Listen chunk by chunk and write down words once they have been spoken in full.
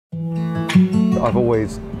I've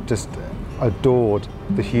always just adored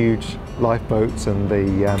the huge lifeboats and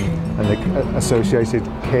the associated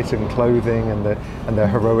kit and clothing and the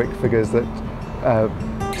heroic figures that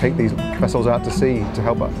take these vessels out to sea to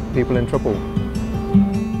help people in trouble.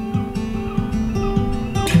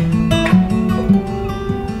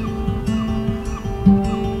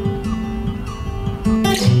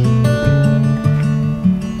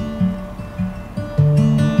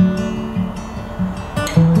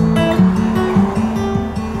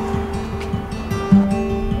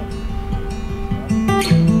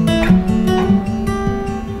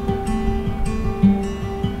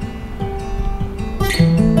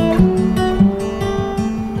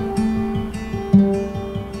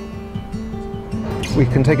 We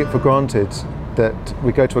can take it for granted that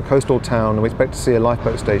we go to a coastal town and we expect to see a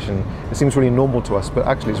lifeboat station. It seems really normal to us, but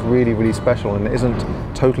actually it's really, really special, and it isn't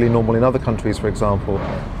totally normal in other countries, for example.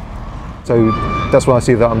 So that's what I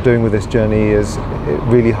see that I'm doing with this journey, is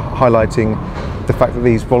really highlighting the fact that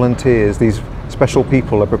these volunteers, these special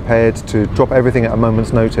people, are prepared to drop everything at a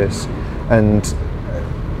moment's notice and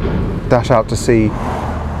dash out to sea.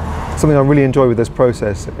 Something I really enjoy with this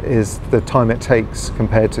process is the time it takes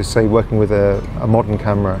compared to, say, working with a modern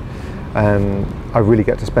camera. I really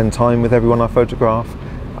get to spend time with everyone I photograph.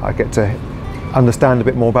 I get to understand a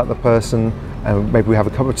bit more about the person, and maybe we have a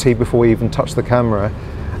cup of tea before we even touch the camera,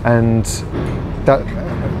 and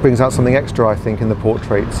that brings out something extra, I think, in the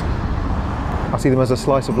portraits. I see them as a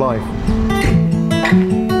slice of life.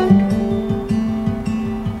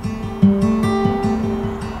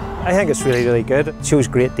 I think it's really, really good. It shows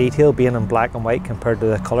great detail being in black and white compared to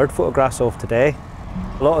the coloured photographs of today.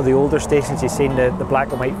 A lot of the older stations, you've seen the black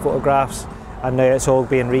and white photographs, and now it's all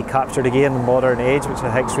being recaptured again in modern age, which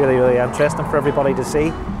I think is really, really interesting for everybody to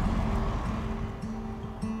see.